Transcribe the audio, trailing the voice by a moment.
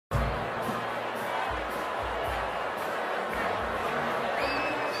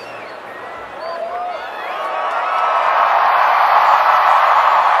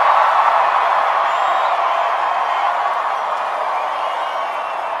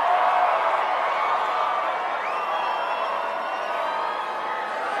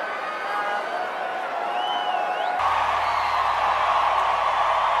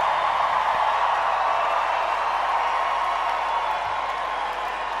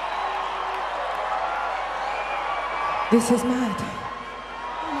This is mad.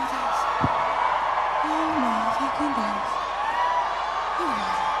 Oh my days. Oh my fucking days. Oh my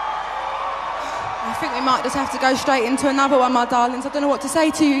days. I think we might just have to go straight into another one, my darlings. I don't know what to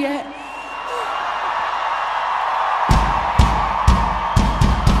say to you yet.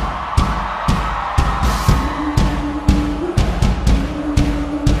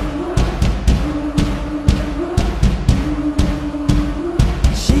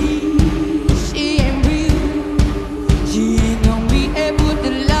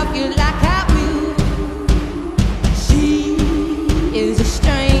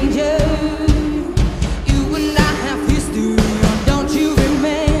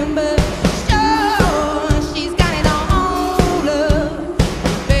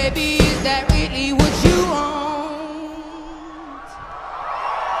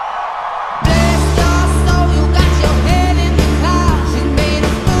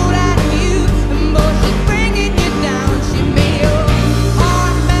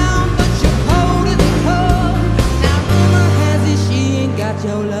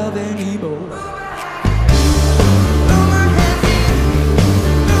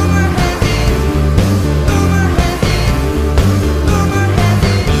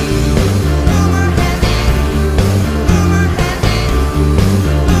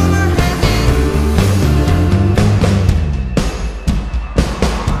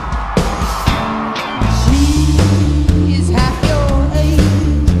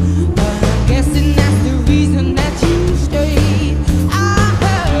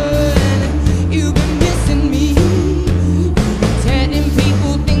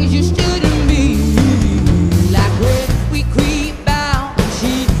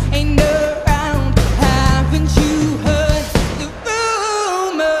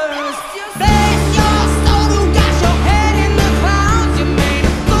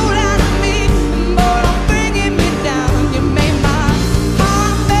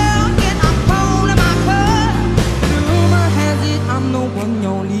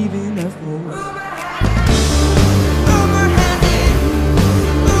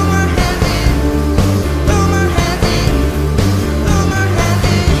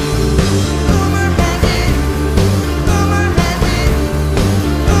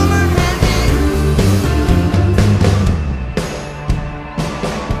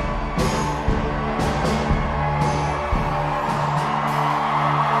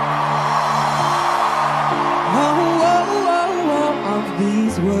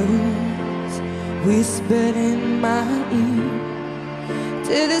 Whispered in my ear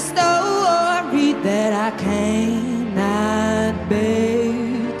to the story that I cannot bear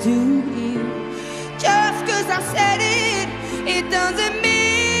to hear. Just 'cause I said it, it doesn't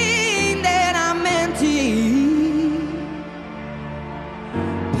mean that I meant it.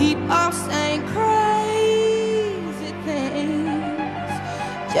 People saying crazy things.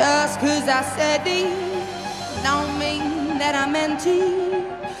 Just 'cause I said it don't mean that I meant it.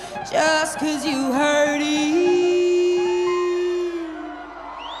 Just 'cause you heard it.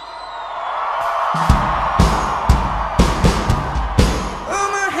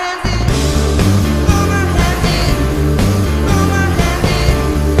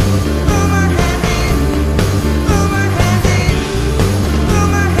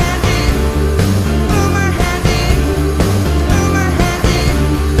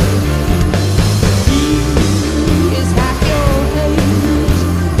 Is half your age,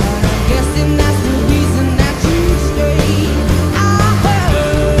 and I'm guessing that's the reason that you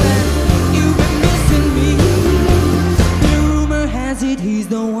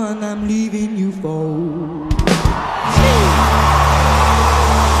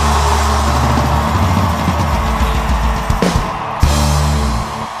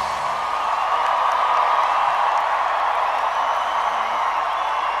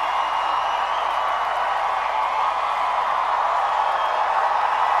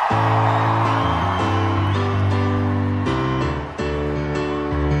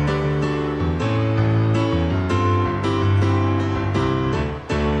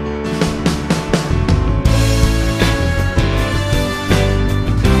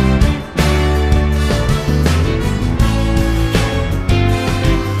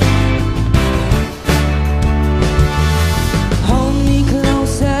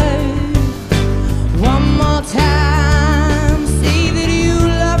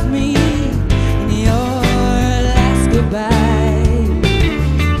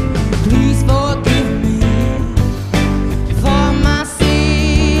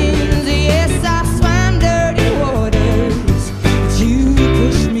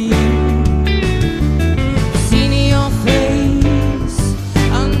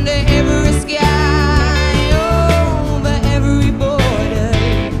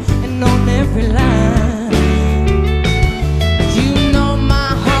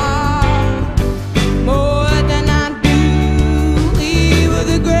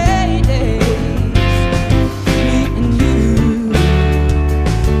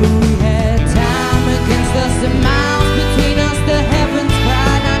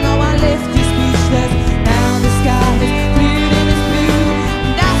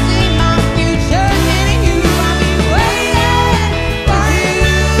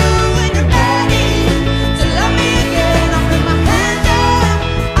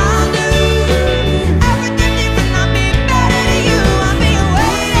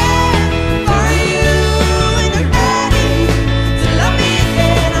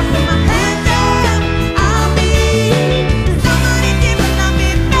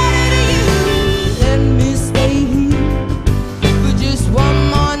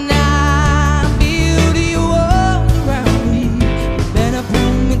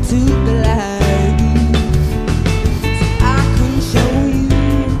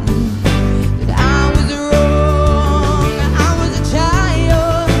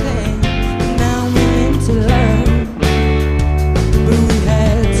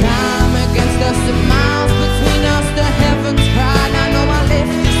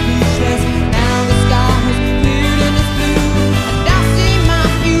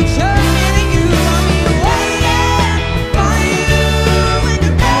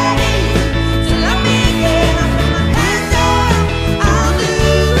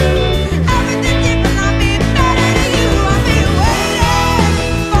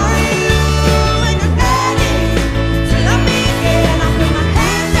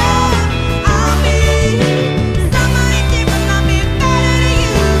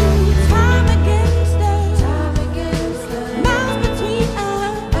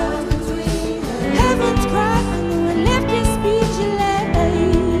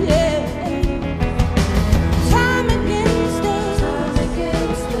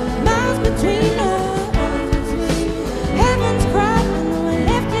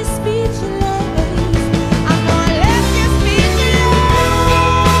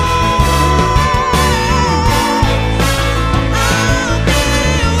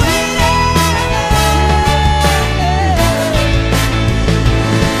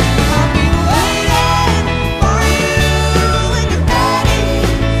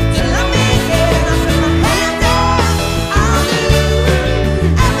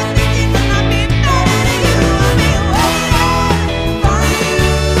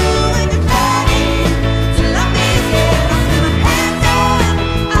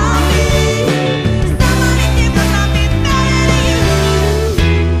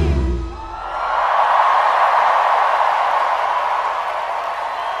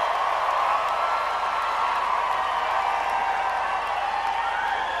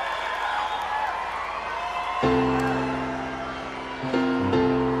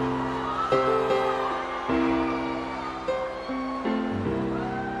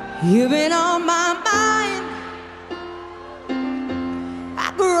You've been on my mind.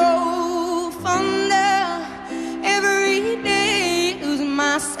 I grow fonder every day, losing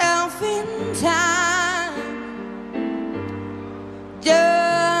myself in time.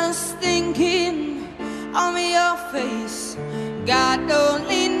 Just thinking of your face, God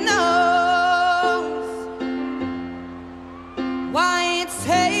only knows why it's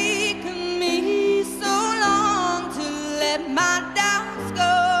taken me so long to let my doubts go.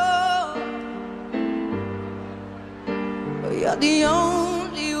 You're the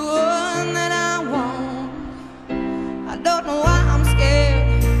only one that I want. I don't know why I'm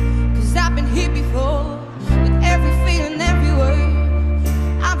scared, 'cause I've been here before, with every feeling, every word.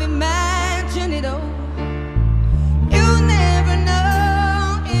 I've imagined it all. You'll never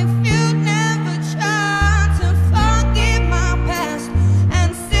know if you never try to forgive my past and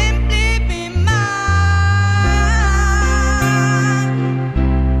simply be mine.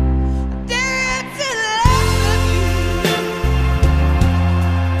 I dare to love you.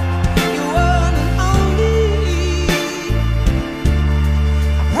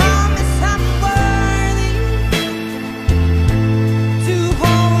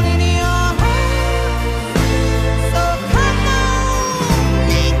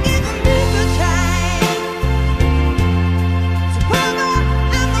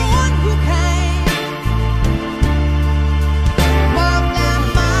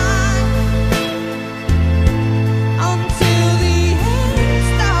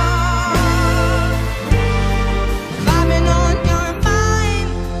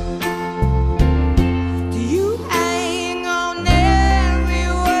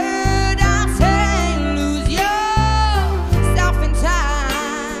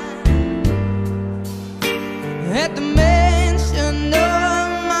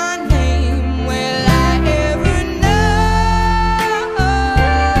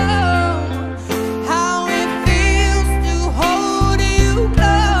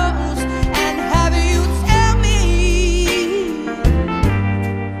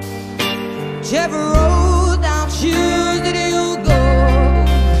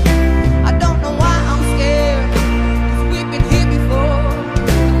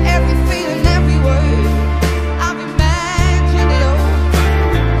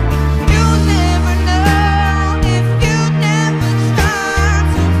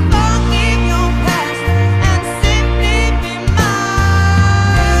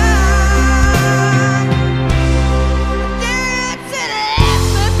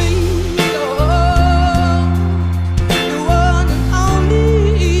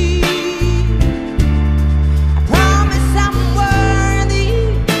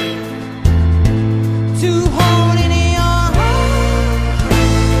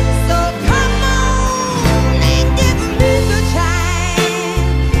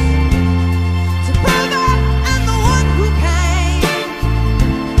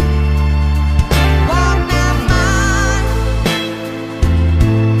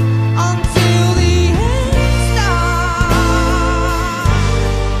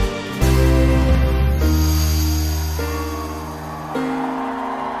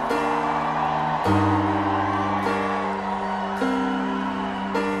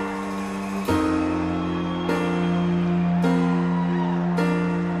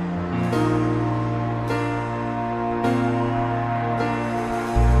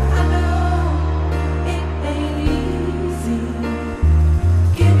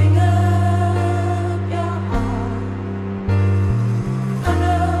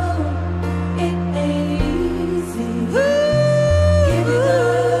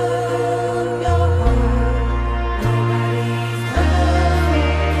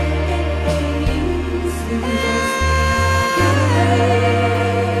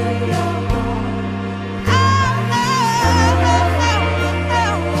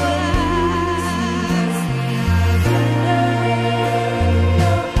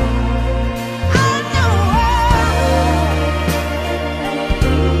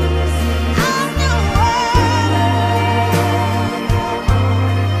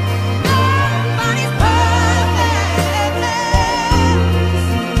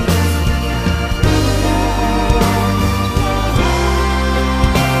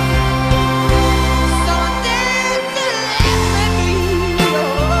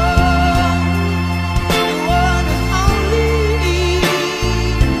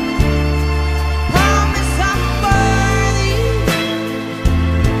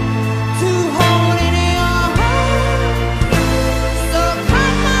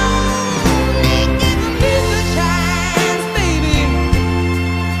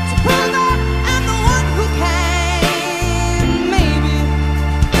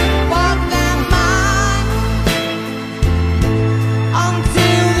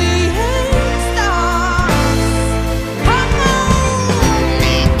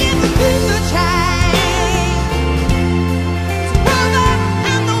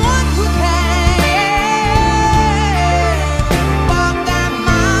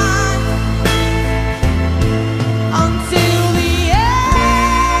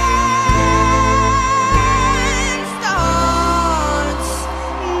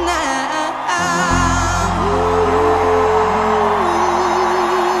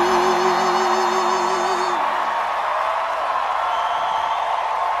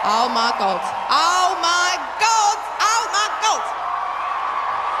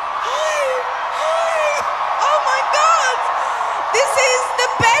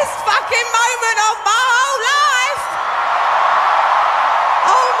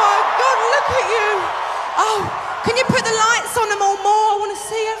 look at you. Oh, can you put the lights on them all more? I want to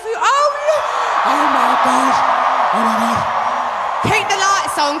see every... Oh, look. Oh, my God. Oh, my God. Keep the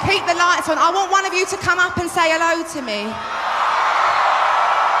lights on, keep the lights on. I want one of you to come up and say hello to me.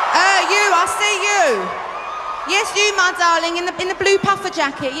 You, I see you. Yes, you, my darling, in the blue puffer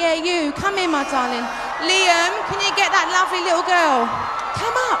jacket. Yeah, you. Come in, my darling. Liam, can you get that lovely little girl?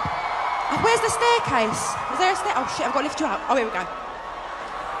 Come up. Oh, where's the staircase? Is there a stair? Oh, shit, I've got to lift you up. Oh, here we go.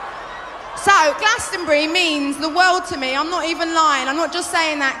 So, Glastonbury means the world to me. I'm not even lying. I'm not just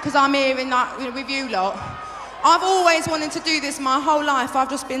saying that because I'm here with you lot. I've always wanted to do this my whole life. I've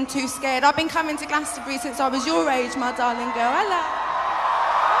just been too scared. I've been coming to Glastonbury since I was your age, my darling girl. Hello.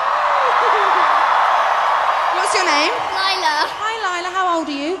 What's your name? Lila. Hi, Lila. How old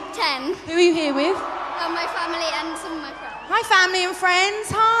are you? 10. Who are you here with? My family and some of my friends. Hi, family and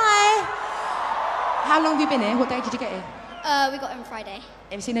friends. Hi. How long have you been here? What day did you get here? We got him Friday.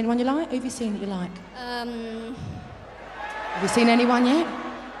 Have you seen anyone you like? Who have you seen that you like? Have Have you seen anyone yet?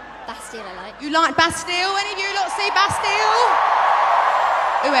 Bastille I like. You like Bastille? Any of you lot see Bastille?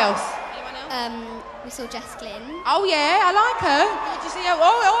 Who else? Anyone else? We saw Jess Glynn. Oh yeah, I like her. Did you see her?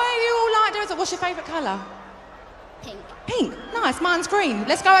 Oh, you all liked her. What's your favourite colour? Pink. Pink. Nice. Mine's green.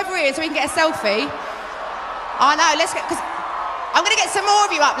 Let's go over here so we can get a selfie. I know. Let's get because I'm going to get some more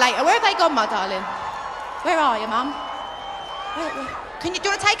of you up later. Where have they gone, my darling? Where are you, Mum? Do you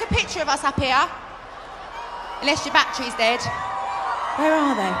want to take a picture of us up here? Unless your battery's dead. Where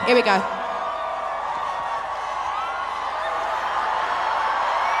are they? Here we go.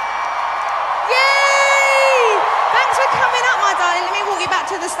 Yay! Thanks for coming up, my darling. Let me walk you back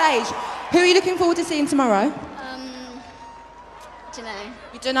to the stage. Who are you looking forward to seeing tomorrow? Dunno.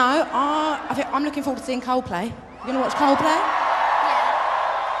 You don't know? I'm looking forward to seeing Coldplay. You gonna watch Coldplay?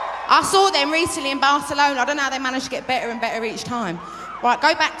 Yeah. I saw them recently in Barcelona. I don't know how they managed to get better and better each time. Right,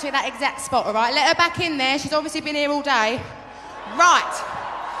 go back to that exact spot, all right? Let her back in there. She's obviously been here all day. Right.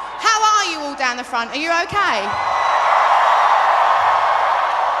 How are you all down the front? Are you okay?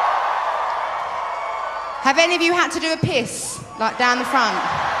 Have any of you had to do a piss, like down the front?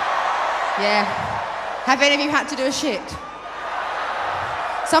 Yeah. Have any of you had to do a shit?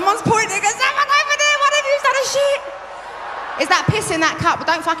 Someone's pointing and goes, someone over there, one of you's done a shit. Is that piss in that cup? But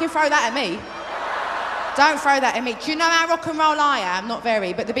don't fucking throw that at me. Don't throw that at me. Do you know how rock and roll I am? Not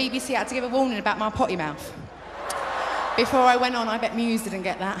very, but the BBC had to give a warning about my potty mouth. Before I went on, I bet Muse didn't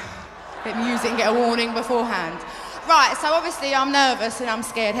get that. I bet Muse didn't get a warning beforehand. Right, so obviously I'm nervous and I'm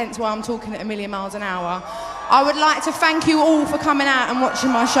scared, hence why I'm talking at a million miles an hour. I would like to thank you all for coming out and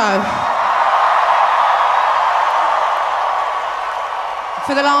watching my show.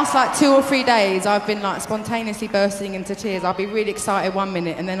 For the last 2 or 3 days, I've been spontaneously bursting into tears. I'll be really excited 1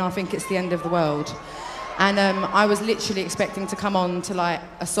 minute and then I think it's the end of the world. And I was literally expecting to come on to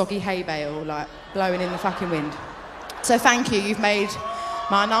a soggy hay bale, blowing in the fucking wind. So thank you, you've made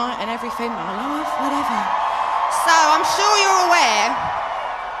my night and everything, my life, whatever. So I'm sure you're aware,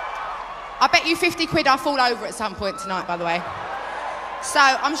 I bet you 50 quid I'll fall over at some point tonight, by the way. So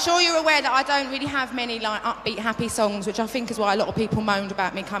I'm sure you're aware that I don't really have many upbeat, happy songs, which I think is why a lot of people moaned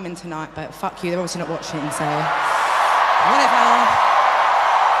about me coming tonight, but fuck you, they're obviously not watching, so whatever.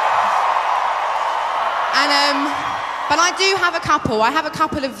 And but I do have a couple. I have a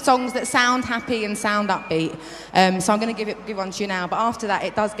couple of songs that sound happy and sound upbeat. So I'm going to give one to you now, but after that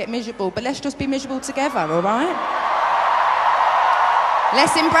it does get miserable, but let's just be miserable together, all right?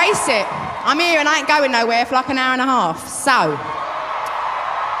 Let's embrace it. I'm here and I ain't going nowhere for an hour and a half, so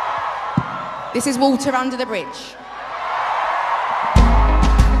this is Water Under the Bridge.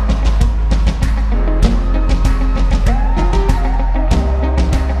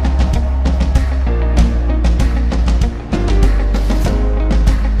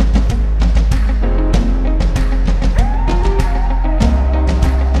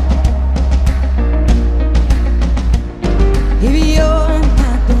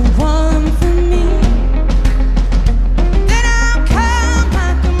 Then I'll come, I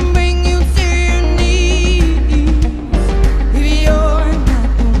can bring you to your knees.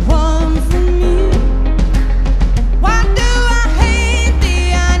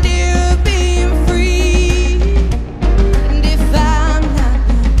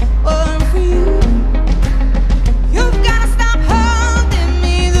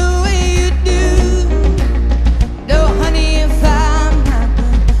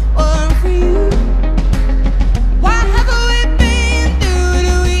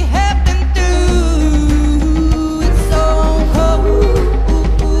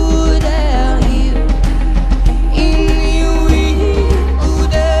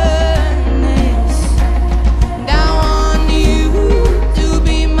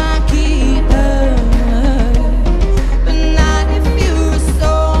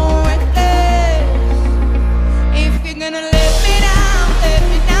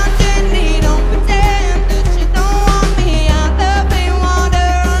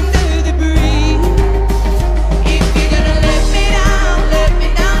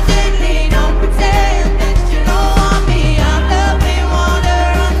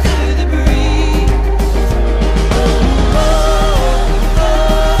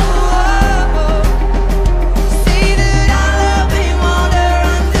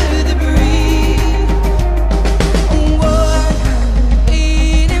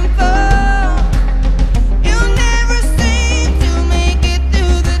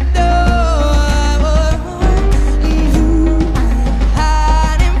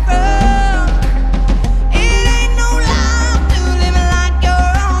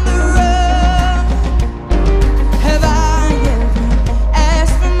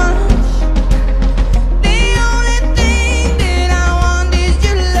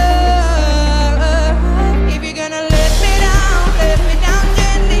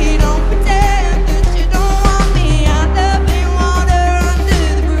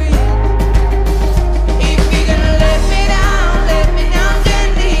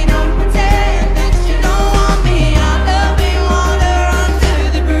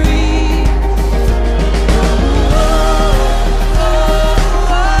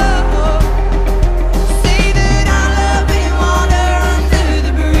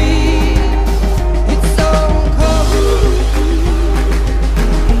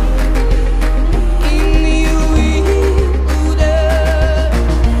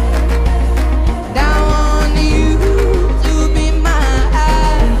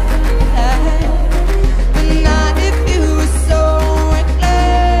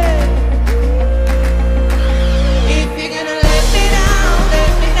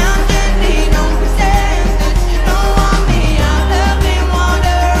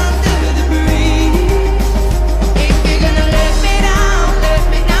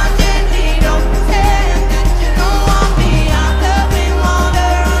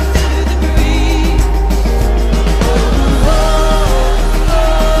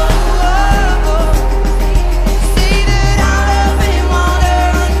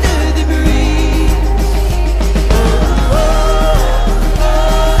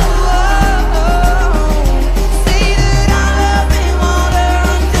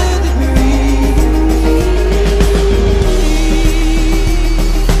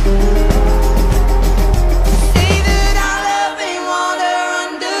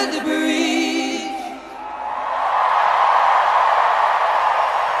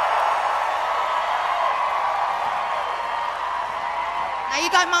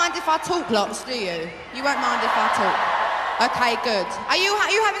 don't mind if I talk lots, do you? You won't mind if I talk? Okay, good. Are you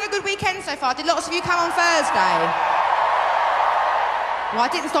having a good weekend so far? Did lots of you come on Thursday? Well, I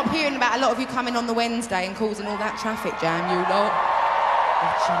didn't stop hearing about a lot of you coming on the Wednesday and causing all that traffic jam, you lot.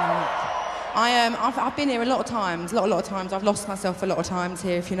 I've been here a lot of times, a lot of times. I've lost myself a lot of times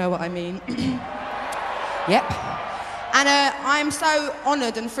here, if you know what I mean. Yep. And I'm so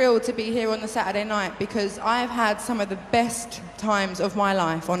honoured and thrilled to be here on the Saturday night because I've had some of the best times of my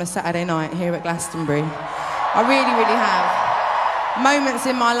life on a Saturday night here at Glastonbury. I really, really have. Moments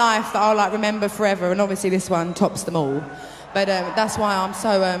in my life that I'll like remember forever, and obviously this one tops them all. But that's why I'm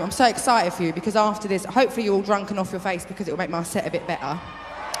so excited for you, because after this, hopefully you're all drunken off your face because it will make my set a bit better.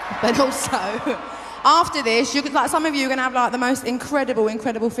 But also, after this, like some of you are going to have like the most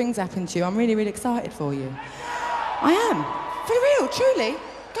incredible things happen to you. I'm really, really excited for you. I am. For real, truly.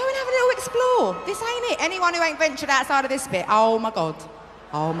 Go and have a little explore. This ain't it. Anyone who ain't ventured outside of this bit, oh my God.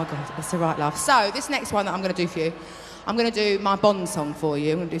 Oh my God, it's the right laugh. So, this next one that I'm going to do for you, I'm going to do my Bond song for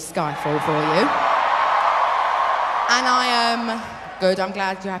you. I'm going to do Skyfall for you. And I am good. I'm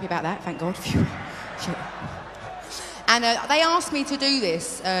glad you're happy about that. Thank God. Phew. Shit. And they asked me to do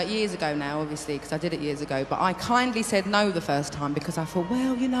this years ago now, obviously, because I did it years ago. But I kindly said no the first time because I thought,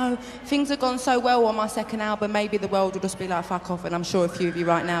 well, you know, things have gone so well on my second album. Maybe the world will just be like, fuck off. And I'm sure a few of you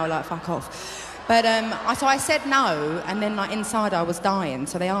right now are like, fuck off. But so I said no, and then like inside I was dying.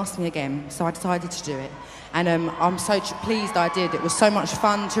 So they asked me again, so I decided to do it. And I'm so pleased I did. It was so much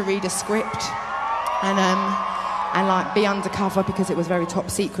fun to read a script and like be undercover because it was very top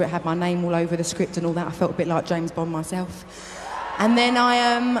secret, had my name all over the script and all that. I felt a bit like James Bond myself. And then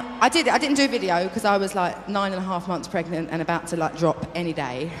I didn't do a video because I was like 9.5 months pregnant and about to like drop any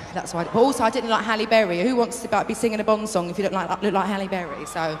day. That's why. But also I didn't like Halle Berry. Who wants to like, be singing a Bond song if you don't look like Halle Berry?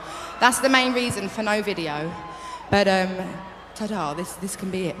 So that's the main reason for no video. But ta-da, this can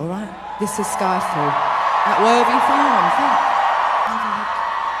be it, all right? This is Skyfall at Worthy Farm.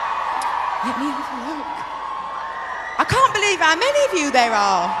 Let me have a look. I can't believe how many of you there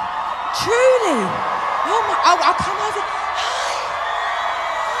are. Truly. Oh my, oh, I'll come over. Hi.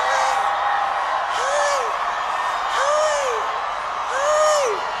 Hi. Hi. Hi.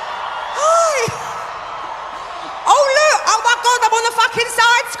 Hi. Oh look, oh my God, I'm on the fucking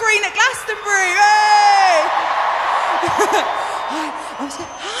side screen at Glastonbury. Hey. Hi.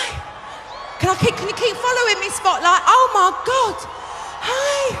 Hi. Can you keep following me, Spotlight? Oh my God.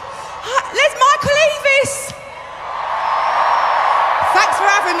 Hi. Hi. There's Michael Eavis. Thanks for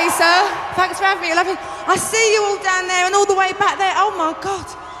having me, sir. Thanks for having me. I love you. I see you all down there and all the way back there. Oh my God.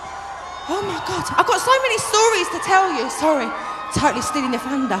 Oh my God. I've got so many stories to tell you. Sorry, totally stealing your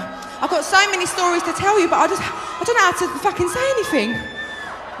thunder. I've got so many stories to tell you, but I don't know how to fucking say anything.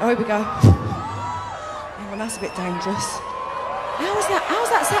 Oh, here we go. Hang on, that's a bit dangerous. How was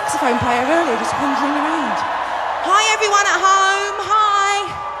that saxophone player earlier just wandering around? Hi, everyone at home. Hi.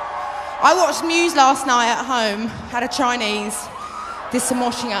 I watched Muse last night at home. Had a Chinese. Did some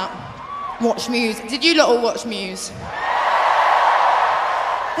washing up. Watch Muse. Did you lot all watch Muse?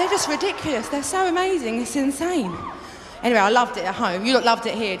 They're just ridiculous. They're so amazing. It's insane. Anyway, I loved it at home. You lot loved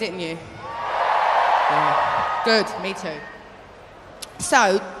it here, didn't you? Yeah. Good. Me too.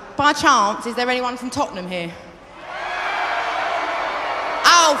 So, by chance, is there anyone from Tottenham here?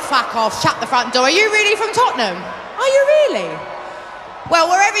 Oh, fuck off. Shut the front door. Are you really from Tottenham? Are you really? Well,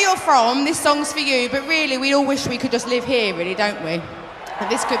 wherever you're from, this song's for you, but really, we all wish we could just live here, really, don't we? And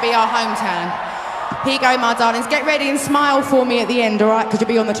this could be our hometown. Here you go, my darlings. Get ready and smile for me at the end, all right? Because you'll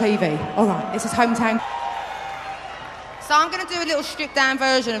be on the TV. All right, this is hometown. So I'm going to do a little stripped-down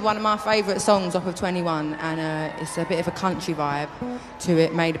version of one of my favourite songs off of 21, and it's a bit of a country vibe to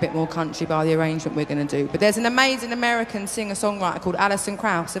it, made a bit more country by the arrangement we're going to do. But there's an amazing American singer-songwriter called Alison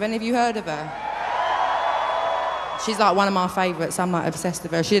Krauss. Have any of you heard of her? She's like one of my favourites. I'm like obsessed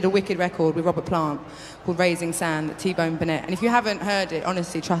with her. She did a wicked record with Robert Plant called Raising Sand that T-Bone Burnett. And if you haven't heard it,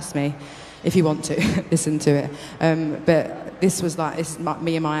 honestly, trust me, if you want to, listen to it. But this is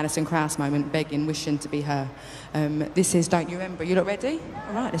me and my Alison Krauss moment, begging, wishing to be her. This is Don't You Remember. You lot ready?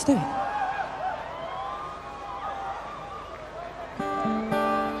 All right, let's do it.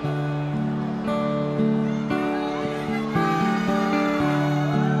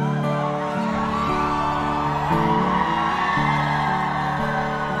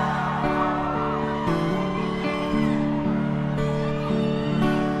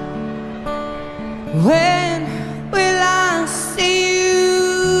 When will I see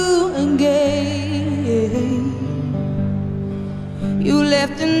you again? You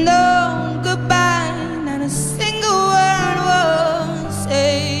left no goodbye, not a single word was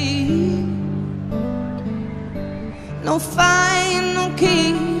said. No fine, no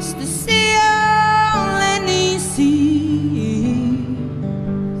kiss the sea only seas.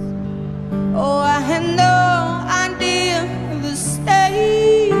 Oh, I had no idea of the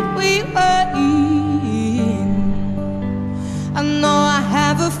state we were in. I know I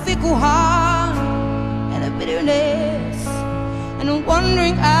have a fickle heart and a bitterness and a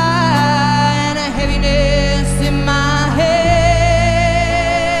wandering eye and a heaviness in my head.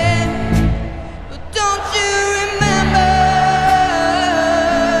 But don't you remember?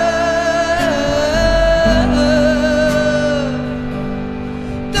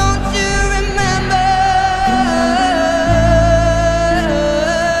 Don't you remember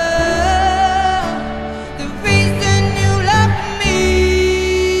the reason you loved me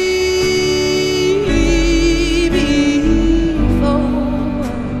before?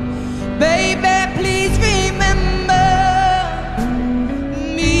 Baby, please remember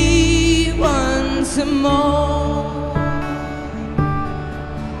me once more.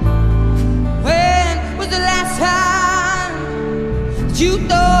 When was the last time that you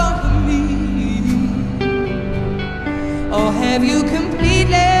thought of me? Or have you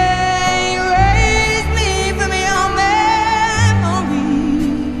completely erased me from your memory?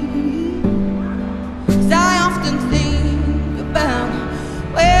 'Cause I often think about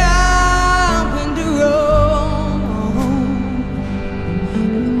where I went wrong.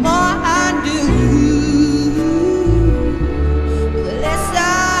 And the more I do, the less I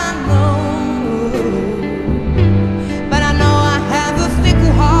know. But I know I have a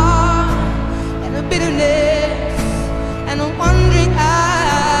fickle heart and a bitterness and a wandering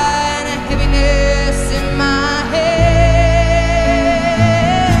eye and a heaviness in my head.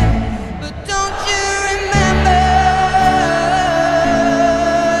 But don't you remember?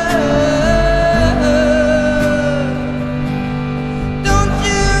 Don't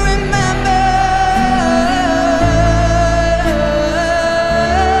you remember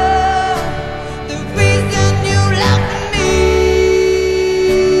the reason you loved me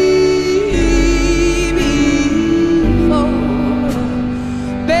before?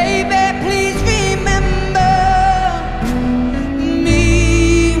 Baby, please remember me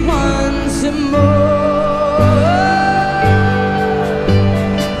once more.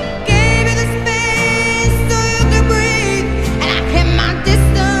 Gave you the space so you could breathe, and I kept my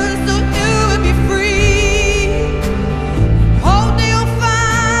distance so you would be free. Hope that you'll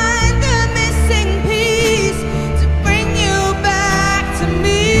find the missing piece to bring you back to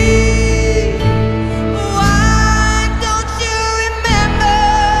me. Why don't you remember?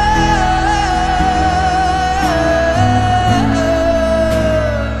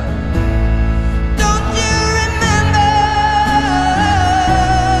 Don't you remember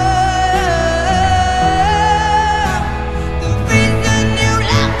the reason you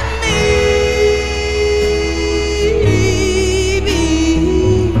loved me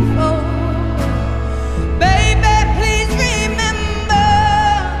before? Baby, please remember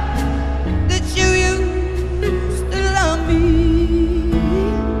that you used to love me.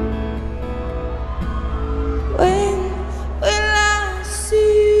 When will I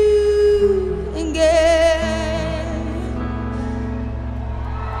see you again?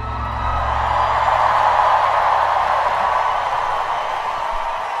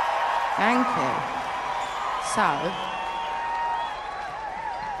 Thank you. So,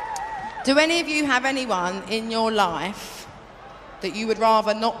 do any of you have anyone in your life that you would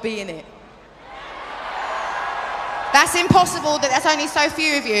rather not be in it? That's impossible that there's only so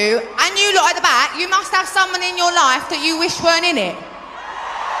few of you. And you lot at the back, you must have someone in your life that you wish weren't in it.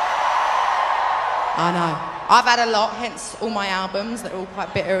 I know. I've had a lot, hence all my albums. They're all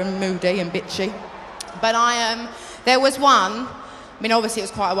quite bitter and moody and bitchy. But there was one, I mean, obviously it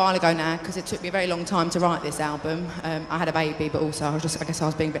was quite a while ago now because it took me a very long time to write this album. I had a baby, but also I guess I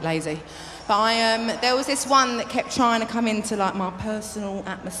was being a bit lazy. But there was this one that kept trying to come into like my personal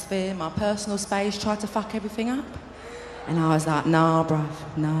atmosphere, my personal space, tried to fuck everything up. And I was like, nah, bruv,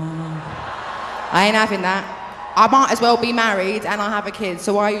 nah. I ain't having that. I might as well be married and I have a kid,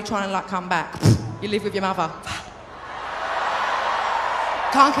 so why are you trying to like come back? You live with your mother.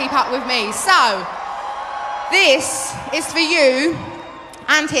 Can't keep up with me. So, this is for you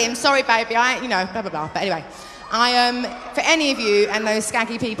and him. Sorry, baby, I ain't, you know, blah, blah, blah. But anyway, for any of you and those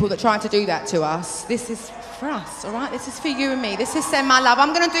skaggy people that tried to do that to us, this is for us, all right? This is for you and me. This is Send My Love.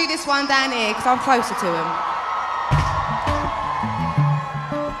 I'm going to do this one down here because I'm closer to him.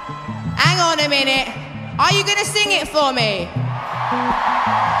 Hang on a minute. Are you going to sing it for me?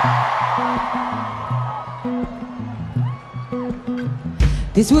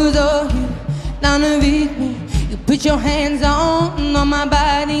 This was all you, none of it me. You put your hands on my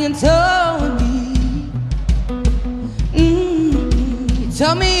body and told me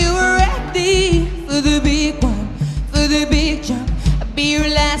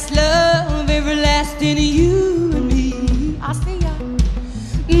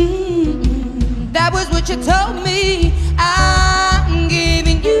what you told me. I'm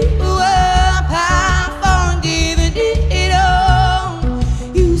giving you up, I'm forgiving it all.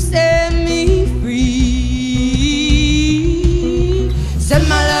 You set me free. Set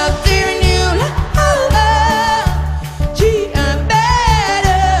my love dear and you love. Gee, I'm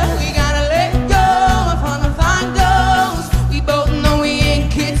better. We gotta let go of all the fine goals. We both know we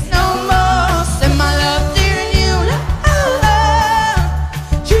ain't kids no more. Set my love dear and you love.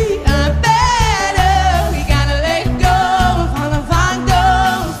 Gee, I'm better. We gotta let go of all the fine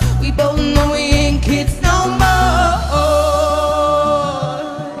goals. We both know we ain't kids no more.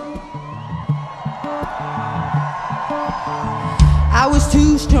 I was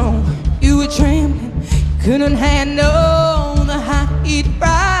too strong, you were trembling, couldn't handle the high heat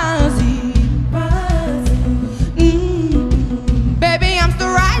rising. Baby, I'm still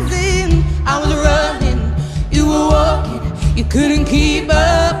rising. I was running, you were walking, you couldn't keep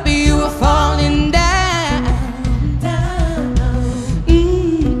up, you were falling down.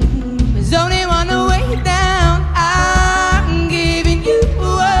 There's only one way down. I'm giving you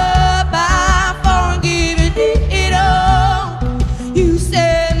up, I'm forgiving it all. You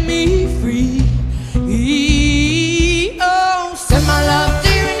set me free. Oh, set my love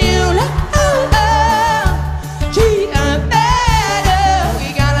dear and you love. Gee, I'm better. We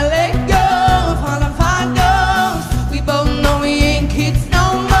gotta let go of all the fine goals. We both know we ain't kids no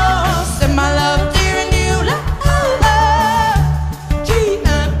more. Set my love dear and you love. Gee,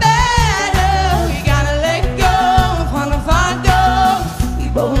 I'm better. We gotta let go of all the fine goals. We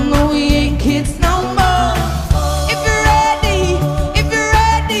both know we ain't kids no more. If you're ready, if you're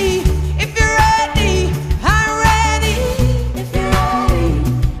ready, if you're ready, I'm ready. If you're ready,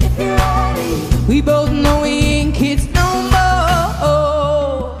 if you're ready, we both know we ain't kids no more.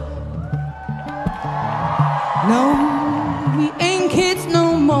 No, we ain't kids no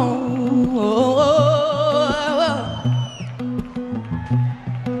more.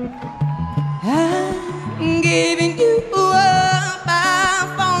 I'm giving you up, I'm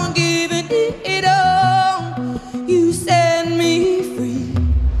forgiving it all. You set me free.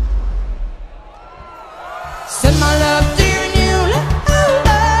 Set my love dear and you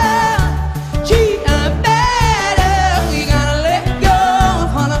love. Gee, I'm better. We gotta let go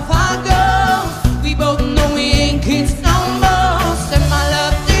of all the fine goals. We both know we ain't kids no more. Set my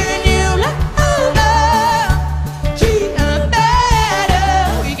love dear and you love. Gee, I'm better.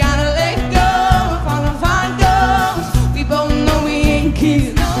 We gotta let go of all the fine goals. We both know we ain't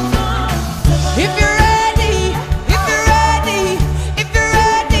kids no more. If you're ready, if you're ready, if you're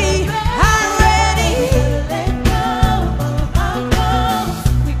ready, I'm ready. Let go of our goals.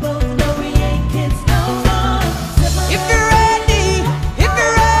 We both know we ain't kids no more. If you're ready, if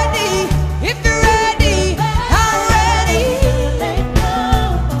you're ready, if you're ready, I'm ready. Let go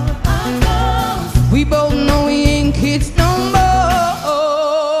of our goals. We both know we ain't kids no more.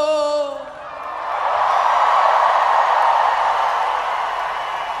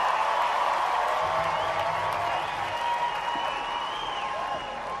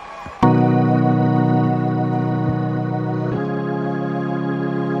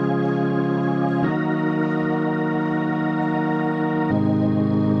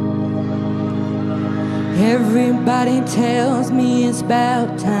 Everybody tells me it's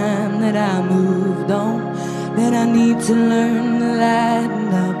about time that I moved on, that I need to learn to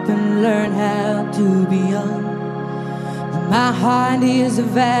lighten up and learn how to be young. But my heart is a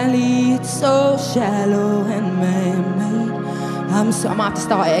valley, it's so shallow and man-made. I might have to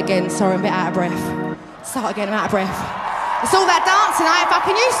start it again, sorry, I'm a bit out of breath. Start again, I'm out of breath. It's all that dancing, I ain't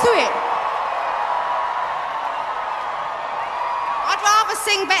fucking used to it. I'd rather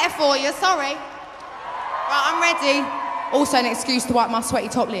sing better for you, sorry. Right, I'm ready. Also an excuse to wipe my sweaty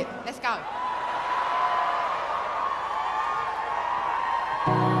top lip. Let's go.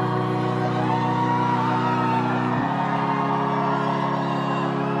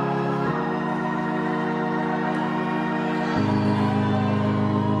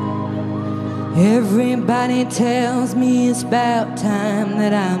 Everybody tells me it's about time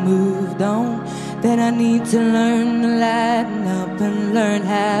that I moved on, that I need to learn to lighten up and learn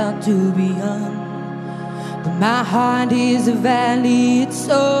how to be young. But my heart is a valley, it's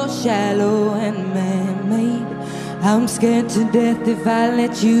so shallow and man-made. I'm scared to death if I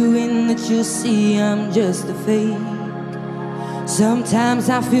let you in that you'll see I'm just a fake. Sometimes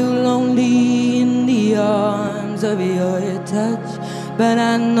I feel lonely in the arms of your touch, but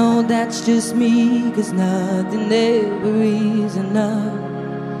I know that's just me, 'cause nothing ever is enough.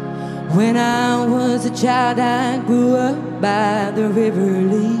 When I was a child I grew up by the river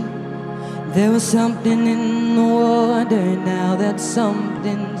Lee. There was something in the water, now that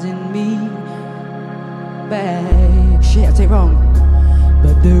something's in me. back. Shit, I did it wrong.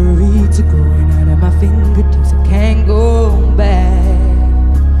 But the reeds are growing out of my fingertips. I can't go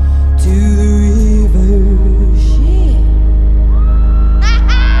back to the river. Shit.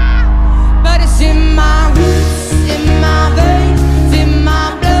 But it's in my roots, in my veins, it's in my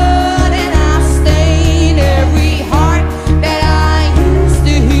blood, and I stain every heart that I used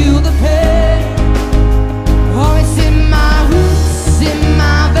to heal the pain. Oh, it's in my roots, in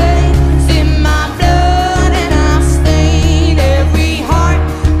my veins, in my blood, and I stain every heart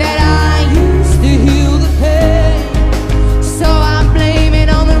that I used to heal the pain. So I blame it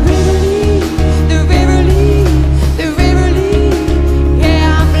on the river Lee, the river Lee, the river Lee.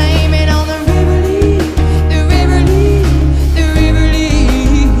 Yeah, I blame it on the river Lee, the river Lee, the river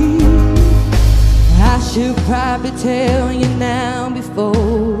Lee. I should probably tell you now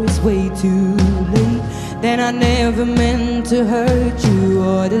before it's way too late. Then I never meant to hurt you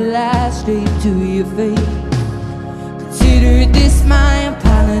or to lie straight to your face. Consider this my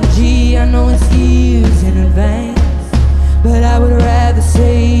apology. I know it's years in advance, but I would rather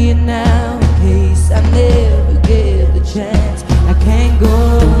say it now in case I never get the chance. I can't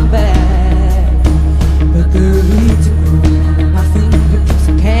go back, but the reeds are growing on my fingertips.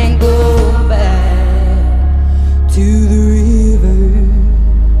 I can't go back to the river.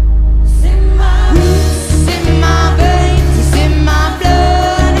 It's in my roots, it's in my veins, it's in my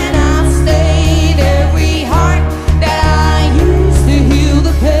blood, and I stayed every heart that I used to heal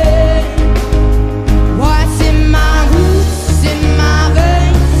the pain. What's in my roots, in my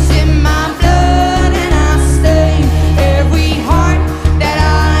veins, in my blood, and I stayed every heart that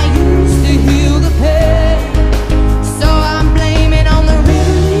I used to heal the pain. So I blame it on the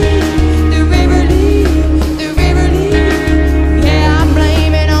river Lee, the river Lee, the river Lee. Yeah, I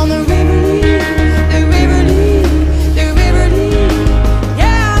blame it on the river Lee, the river Lee, the river Lee.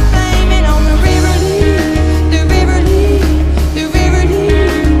 Yeah, I blame it on the river Lee, the river Lee, the river Lee.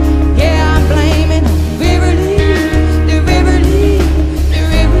 Yeah, I blame it on the river Lee, the river Lee, the river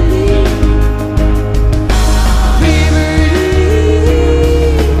Lee. River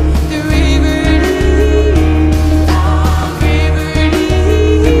Lee, the river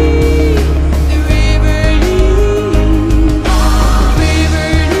Lee. River Lee, the river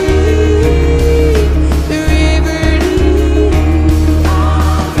Lee. River Lee, the river Lee. River Lee, the river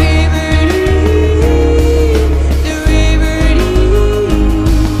Lee.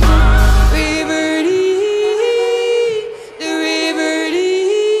 River Lee, the river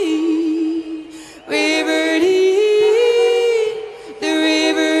Lee. River Lee, the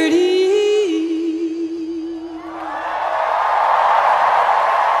river Lee.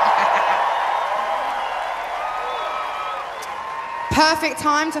 Perfect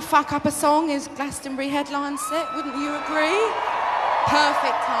time to fuck up a song is Glastonbury headline set, wouldn't you agree?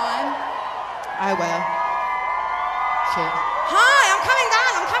 Perfect time. Oh well. Shit. Hi, I'm coming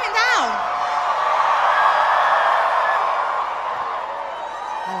down, I'm coming down.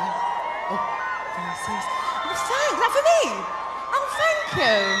 Oh, thanks. Oh, thanks, is that for me? Oh, thank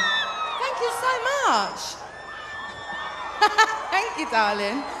you. Thank you so much. Thank you,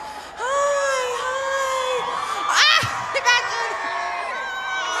 darling. Hi. Ah, imagine.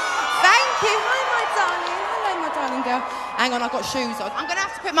 Thank you. Hi, my darling. Hello, my darling girl. Hang on, I've got shoes on. I'm going to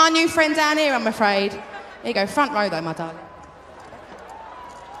have to put my new friend down here, I'm afraid. Here you go, front row though, my darling.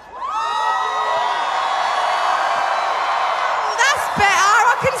 Oh, that's better.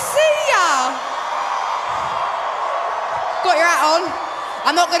 I can see ya. Got your hat on.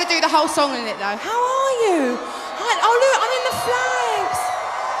 I'm not going to do the whole song in it though. How are you? Hi. Oh look, I'm in the flags.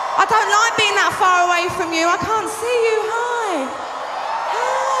 I don't like being that far away from you. I can't see you. Hi.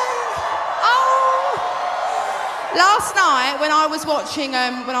 Oh. Last night when I was watching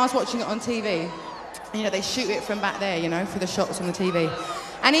it on TV, you know, they shoot it from back there, you know, for the shots on the TV.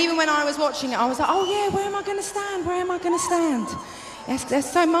 And even when I was watching it, I was like, oh yeah, where am I going to stand? Where am I going to stand?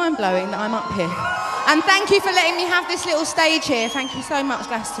 It's so mind-blowing that I'm up here. And thank you for letting me have this little stage here. Thank you so much,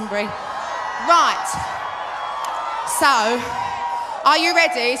 Glastonbury. Right. So, are you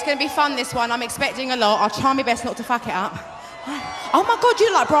ready? It's going to be fun, this one. I'm expecting a lot. I'll try my best not to fuck it up. Oh my God, you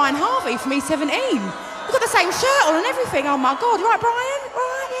look like Brian Harvey from E17. You've got the same shirt on and everything. Oh my God, you right, Brian?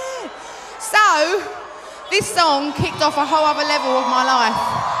 Right, yeah. So, this song kicked off a whole other level of my life.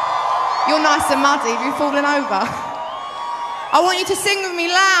 You're nice and muddy. Have you fallen over? I want you to sing with me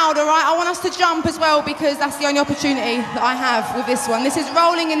loud, all right? I want us to jump as well because that's the only opportunity that I have with this one. This is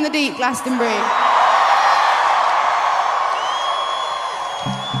Rolling in the Deep, Glastonbury.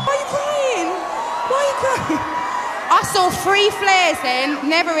 Why are you crying? Why are you crying? I saw 3 flares then.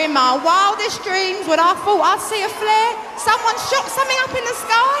 Never in my wildest dreams would I thought I'd see a flare. Someone shot something up in the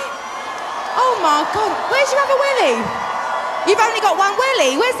sky. Oh my God, where's your other willy? You've only got one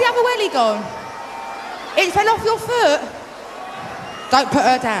willy. Where's the other willy gone? It fell off your foot. Don't put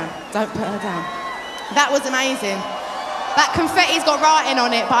her down. Don't put her down. That was amazing. That confetti's got writing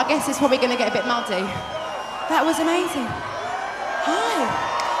on it, but I guess it's probably going to get a bit muddy. That was amazing. Hi.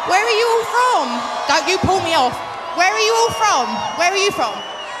 Where are you all from? Don't you pull me off. Where are you all from? Where are you from?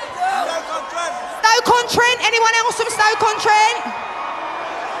 Stoke-on-Trent. Anyone else from Stoke-on-Trent?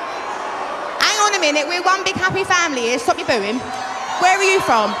 Hang on a minute. We're one big happy family here. Stop your booing. Where are you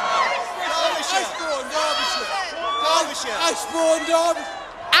from?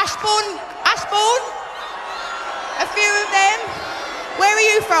 Ashbourne? A few of them. Where are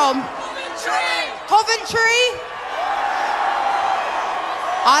you from? Coventry?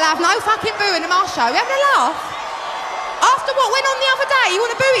 I'll have no fucking booing in my show. You having a laugh? After what went on the other day, you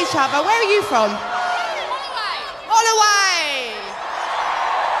want to boo each other? Where are you from? Holloway.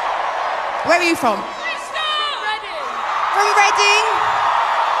 Where are you from? Reading. From Reading.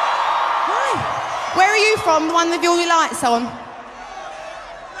 Hi. Where are you from? The one with all your lights on?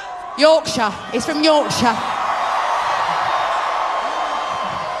 Yorkshire. It's from Yorkshire.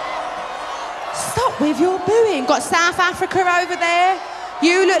 Stop with your booing. Got South Africa over there.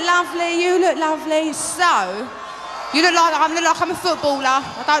 You look lovely. You look lovely. So, you look like I'm a footballer.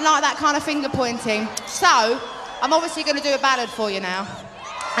 I don't like that kind of finger pointing. So, I'm obviously going to do a ballad for you now.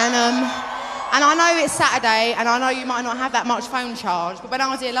 And I know it's Saturday, and I know you might not have that much phone charge, but when I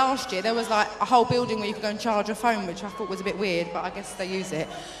was here last year, there was like a whole building where you could go and charge a phone, which I thought was a bit weird, but I guess they use it.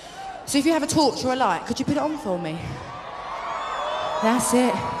 So if you have a torch or a light, could you put it on for me? That's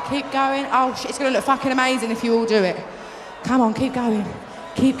it. Keep going. Oh, shit, it's going to look fucking amazing if you all do it. Come on, keep going.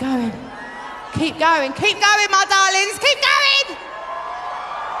 Keep going. Keep going. Keep going, my darlings. Keep going!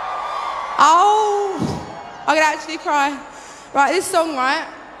 Oh, I could actually cry. Right, this song, right,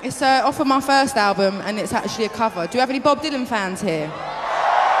 it's off of my first album, and it's actually a cover. Do you have any Bob Dylan fans here?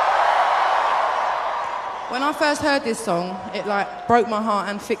 When I first heard this song, it like broke my heart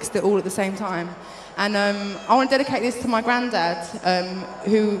and fixed it all at the same time. And I want to dedicate this to my granddad,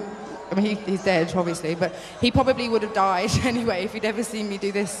 who, I mean, he's dead, obviously, but he probably would have died anyway if he'd ever seen me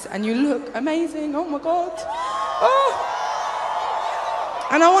do this. And you look amazing, oh my God. Oh.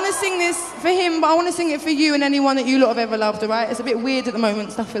 And I want to sing this for him, but I want to sing it for you and anyone that you lot have ever loved, all right? It's a bit weird at the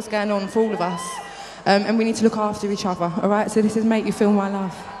moment, stuff that's going on for all of us. And we need to look after each other, all right? So this is Make You Feel My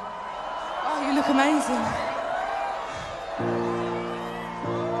Love. Oh, you look amazing.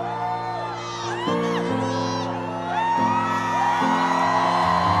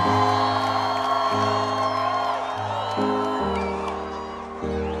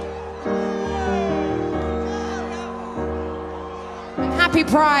 Happy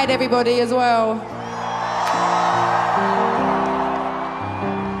Pride, everybody, as well.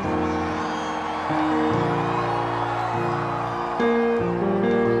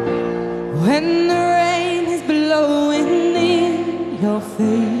 When the rain is blowing in your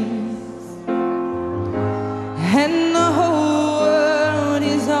face and the whole world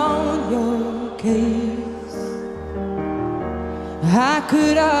is on your case, I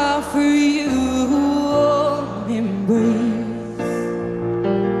could offer you an embrace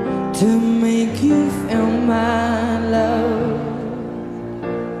to make you feel my love.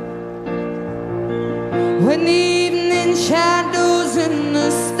 When the evening shadows and the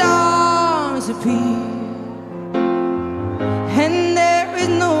stars appear and there is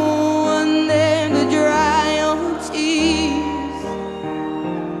no one there to dry your tears,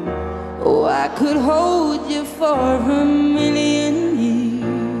 oh, I could hold you for a million years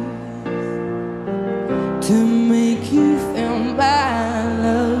to make you feel my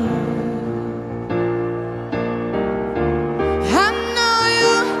love.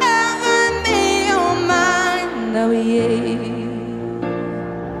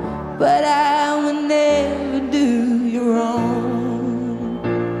 But I will never do you wrong.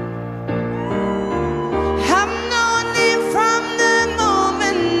 I've known it from the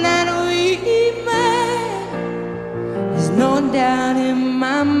moment that we met. There's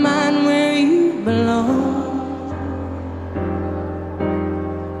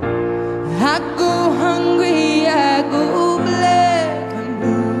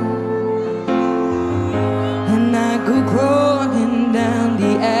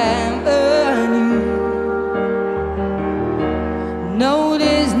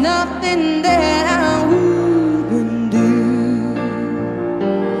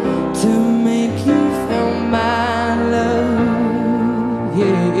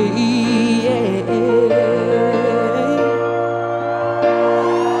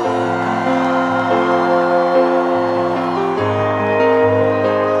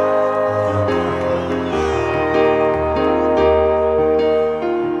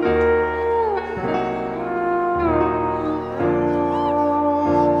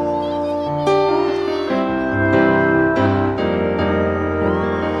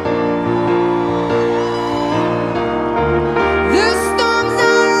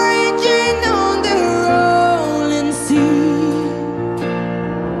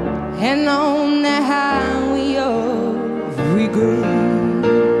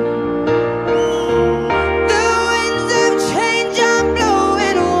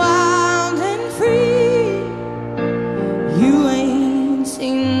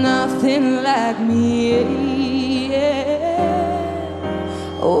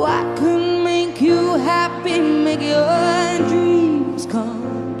Oh, I could make you happy, make your dreams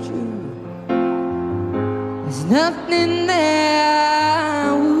come true. There's nothing that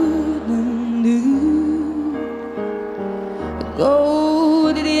I wouldn't do.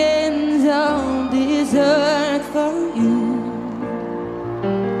 Go to the ends of this earth for you,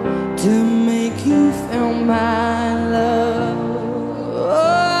 to make you feel my love,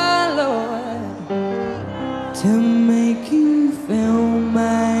 oh Lord, to make you feel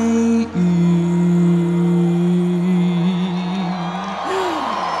my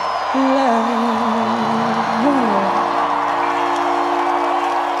love.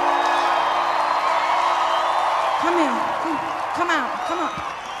 Come here. Come out. Come on.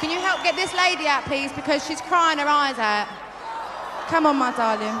 Can you help get this lady out, please? Because she's crying her eyes out. Come on, my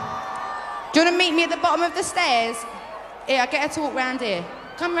darling. Do you want to meet me at the bottom of the stairs? Here, get her to walk round here.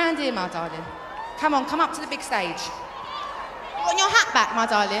 Come round here, my darling. Come on, come up to the big stage. You want your hat back, my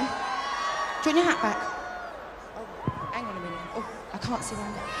darling? Do you want your hat back? Oh, hang on a minute. Oh, I can't see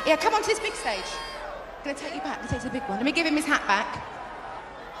round there. Here, come on to this big stage. I'm going to take you back. I'm going to take you to the big one. Let me give him his hat back.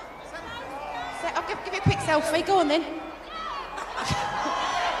 I'll give you a quick selfie. Go on, then.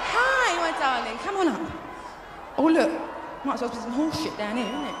 Hi, my darling. Come on up. Oh, look. Might as well put some horse shit down here,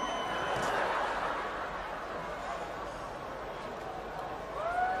 isn't it?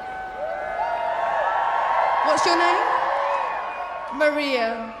 What's your name?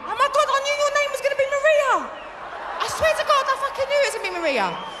 Maria. Oh my God, I knew your name was going to be Maria. I swear to God, I fucking knew it was going to be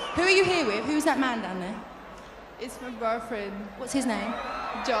Maria. Who are you here with? Who's that man down there? It's my boyfriend, What's his name?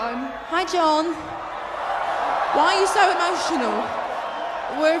 John. Hi, John. Why are you so emotional?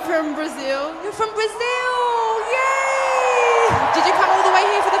 We're from Brazil. You're from Brazil! Yay! Did you come all the way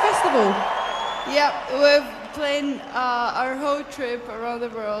here for the festival? Yep, we've planned our whole trip around the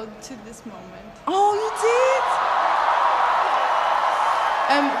world to this moment. Oh, you did?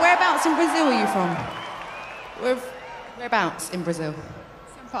 Whereabouts in Brazil are you from? Whereabouts in Brazil?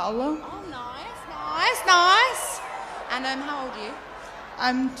 São Paulo. Oh, nice. And how old are you?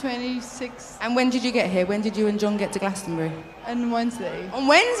 I'm 26 And when did you get here? When did you and John get to Glastonbury? on Wednesday. On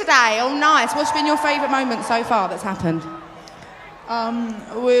Wednesday. Oh, nice. What's been your favourite moment so far that's happened?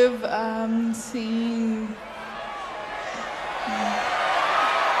 We've seen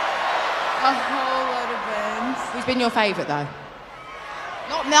a whole lot of bands. Who's been your favourite, though?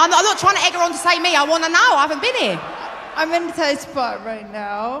 Not me. I'm not trying to egg her on to say me. I want to know. I haven't been here. I'm in a tight spot right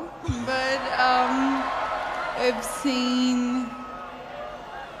now, but we've seen.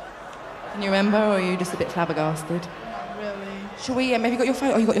 Can you remember, or are you just a bit flabbergasted? Not really. Shall we, have you got your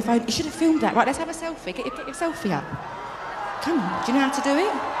phone? Oh, you got your phone. You should have filmed that. Right, let's have a selfie. Get your selfie up. Come on, do you know how to do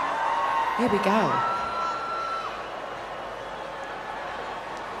it? Here we go.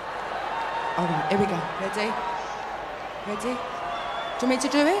 All right, here we go. Ready? Ready? Do you want me to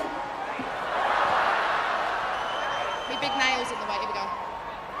do it? My big nails in the way. Here we go.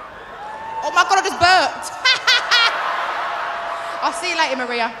 Oh my God, I just burped. I'll see you later,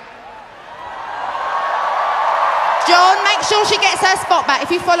 Maria. John, make sure she gets her spot back. If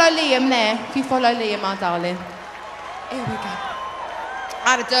you follow Liam there. If you follow Liam, my darling. Here we go.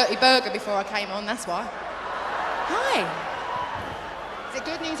 I had a dirty burger before I came on, that's why. Hi. Is it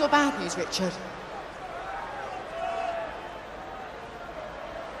good news or bad news, Richard?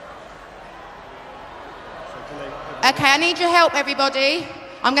 Okay, I need your help, everybody.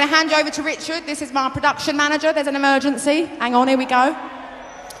 I'm going to hand you over to Richard. This is my production manager. There's an emergency. Hang on, here we go.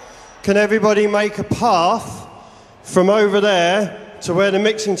 Can everybody make a path from over there to where the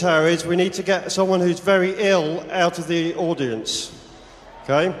mixing tower is? We need to get someone who's very ill out of the audience.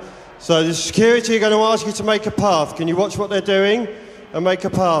 Okay? So the security are going to ask you to make a path. Can you watch what they're doing and make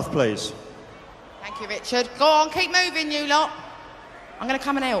a path, please? Thank you, Richard. Go on, keep moving, you lot. I'm going to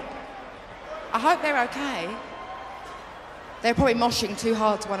come and help. I hope they're okay. They're probably moshing too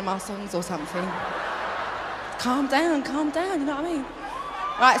hard to one of my songs or something. Calm down, you know what I mean?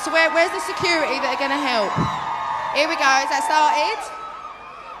 Right, so where's the security that are going to help? Here we go, has that started?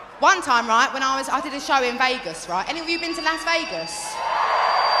 One time, right, when I did a show in Vegas, right? Any of you been to Las Vegas?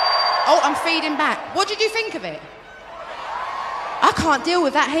 Oh, I'm feeding back. What did you think of it? I can't deal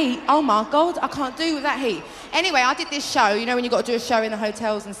with that heat. Oh my God, I can't deal with that heat. Anyway, I did this show, you know when you've got to do a show in the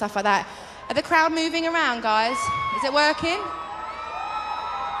hotels and stuff like that. Are the crowd moving around, guys? Is it working?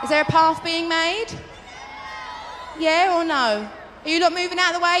 Is there a path being made? Yeah or no? Are you not moving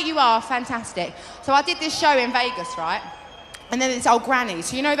out of the way? You are, fantastic. So I did this show in Vegas, right? And then this old granny,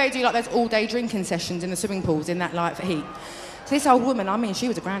 so you know they do like those all-day drinking sessions in the swimming pools in that light for heat. So this old woman, I mean, she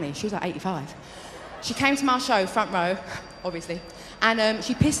was a granny, she was like 85. She came to my show, front row, obviously, and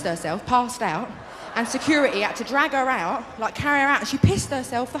she pissed herself, passed out, and security had to drag her out, like carry her out, and she pissed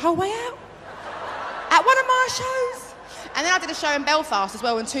herself the whole way out. At one of my shows. And then I did a show in Belfast as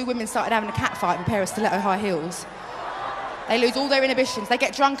well, when 2 women started having a cat fight with a pair of stiletto high heels. They lose all their inhibitions. They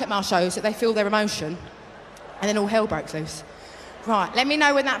get drunk at my shows so they feel their emotion. And then all hell breaks loose. Right, let me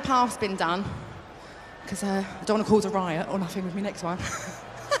know when that path's been done. Because I don't want to cause a riot or nothing with me next one.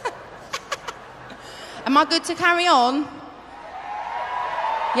 Am I good to carry on?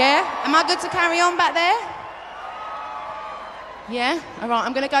 Yeah? Am I good to carry on back there? Yeah? All right,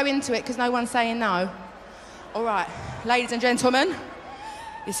 I'm going to go into it because no one's saying no. All right, ladies and gentlemen,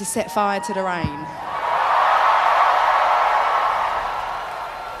 this is Set Fire to the Rain.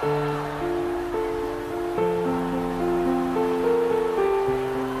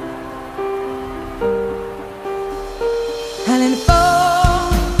 And for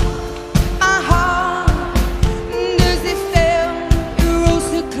my heart, does it feel your rose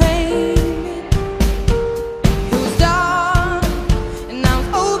to claim it? It was dark and now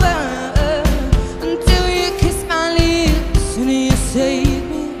it's over until you kiss my lips and you saved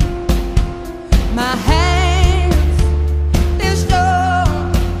me.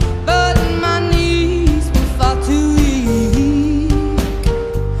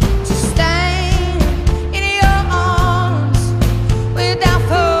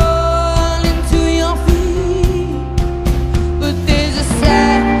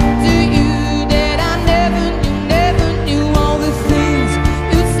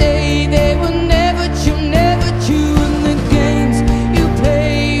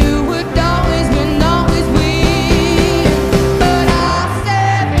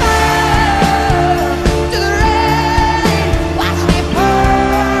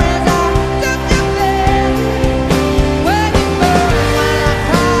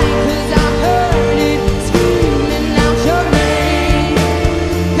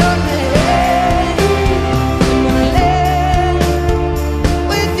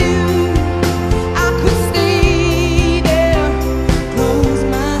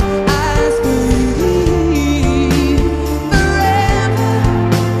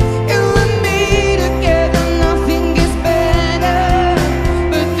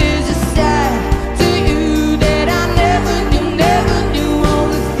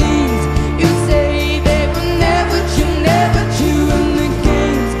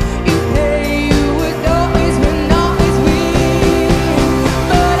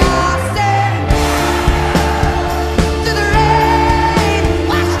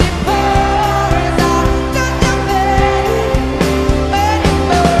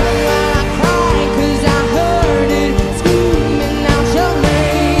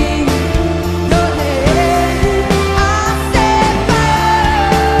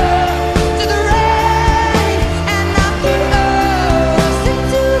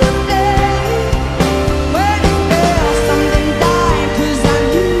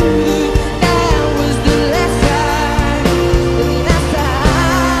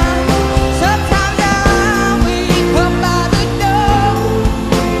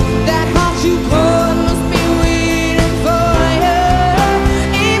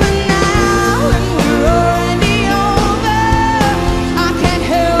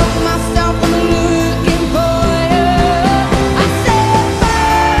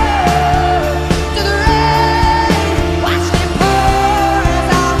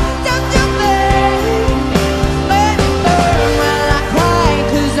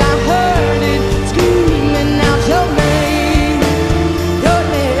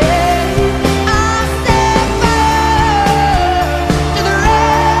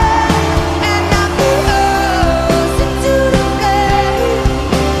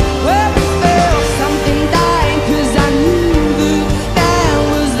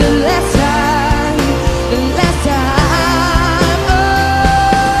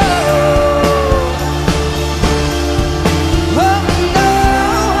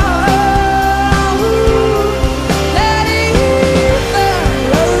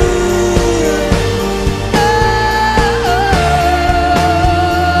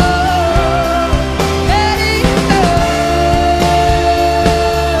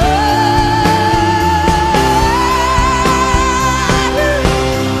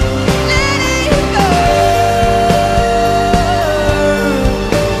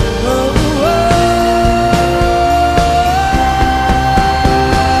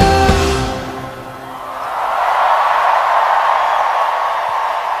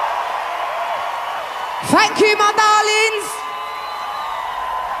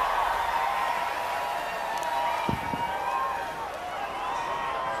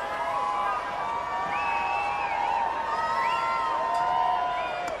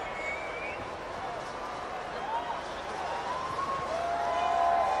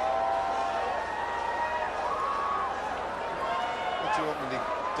 do you want me to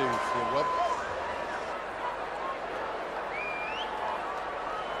do for you, Rob?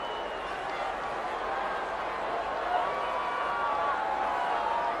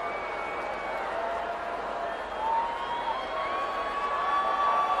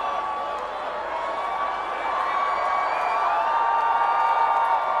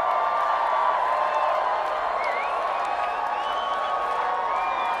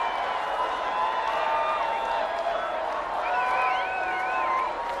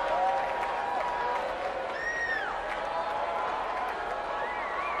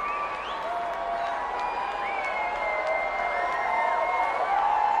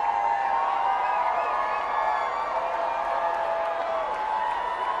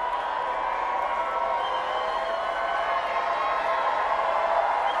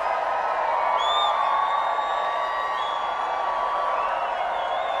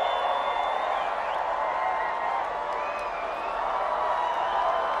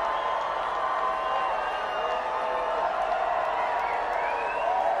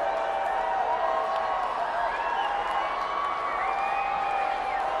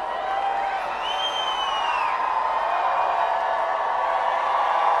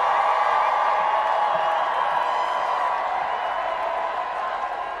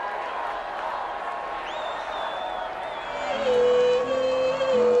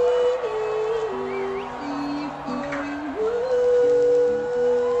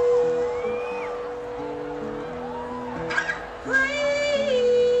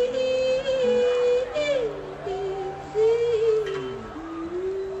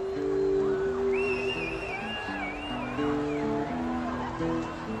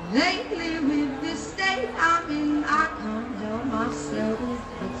 Lately with this state I'm in, I can't help myself.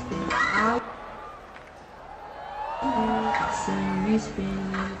 It's been out. Send me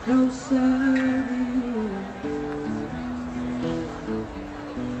spinning closer to you.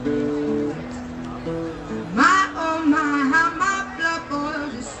 My, oh my, how my blood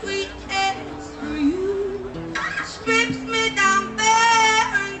boils a sweet taste for you. Strips me down bare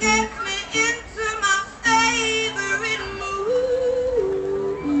and gets me into my favorite mood.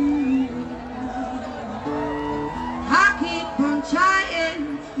 I keep on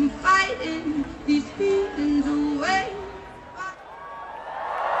trying and fighting these feelings away.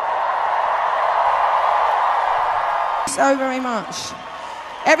 So very much.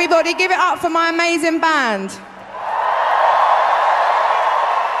 Everybody give it up for my amazing band.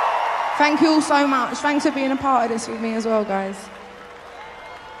 Thank you all so much. Thanks for being a part of this with me as well, guys.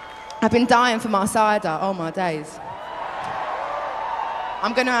 I've been dying for my cider, oh my days.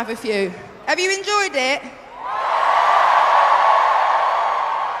 I'm gonna have a few. Have you enjoyed it?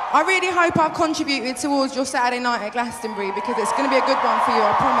 I really hope I've contributed towards your Saturday night at Glastonbury because it's gonna be a good one for you,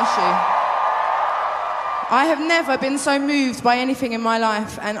 I promise you. I have never been so moved by anything in my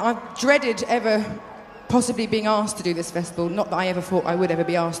life, and I've dreaded ever possibly being asked to do this festival. Not that I ever thought I would ever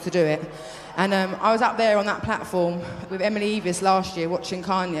be asked to do it. And I was up there on that platform with Emily Evis last year watching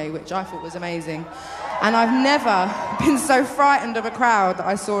Kanye, which I thought was amazing. And I've never been so frightened of a crowd that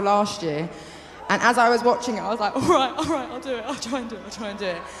I saw last year. And as I was watching it, I was like, all right, I'll do it. I'll try and do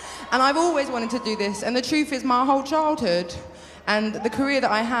it. And I've always wanted to do this. And the truth is, my whole childhood and the career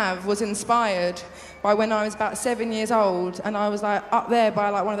that I have was inspired by when I was about 7 years old, and I was like up there by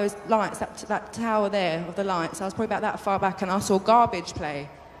like one of those lights, that tower there of the lights. I was probably about that far back, and I saw Garbage play,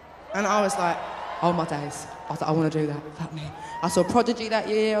 and I was like, oh my days, I was like, I want to do that me. I saw Prodigy that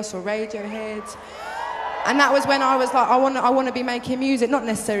year, I saw Radiohead, and that was when I was like, I want to be making music, not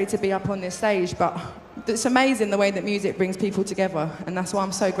necessarily to be up on this stage, but it's amazing the way that music brings people together, and that's why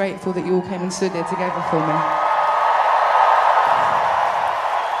I'm so grateful that you all came and stood there together for me.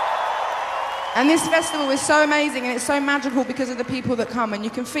 And this festival is so amazing and it's so magical because of the people that come, and you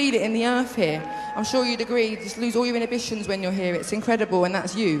can feel it in the earth here. I'm sure you'd agree, just lose all your inhibitions when you're here. It's incredible, and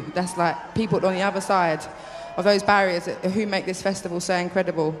that's you. That's like people on the other side of those barriers who make this festival so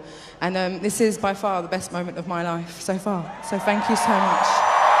incredible. And this is by far the best moment of my life so far. So thank you so much.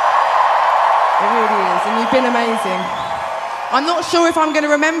 It really is, and you've been amazing. I'm not sure if I'm going to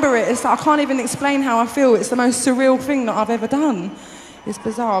remember it. It's like, I can't even explain how I feel. It's the most surreal thing that I've ever done. It's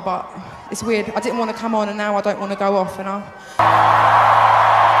bizarre, but it's weird. I didn't want to come on, and now I don't want to go off, and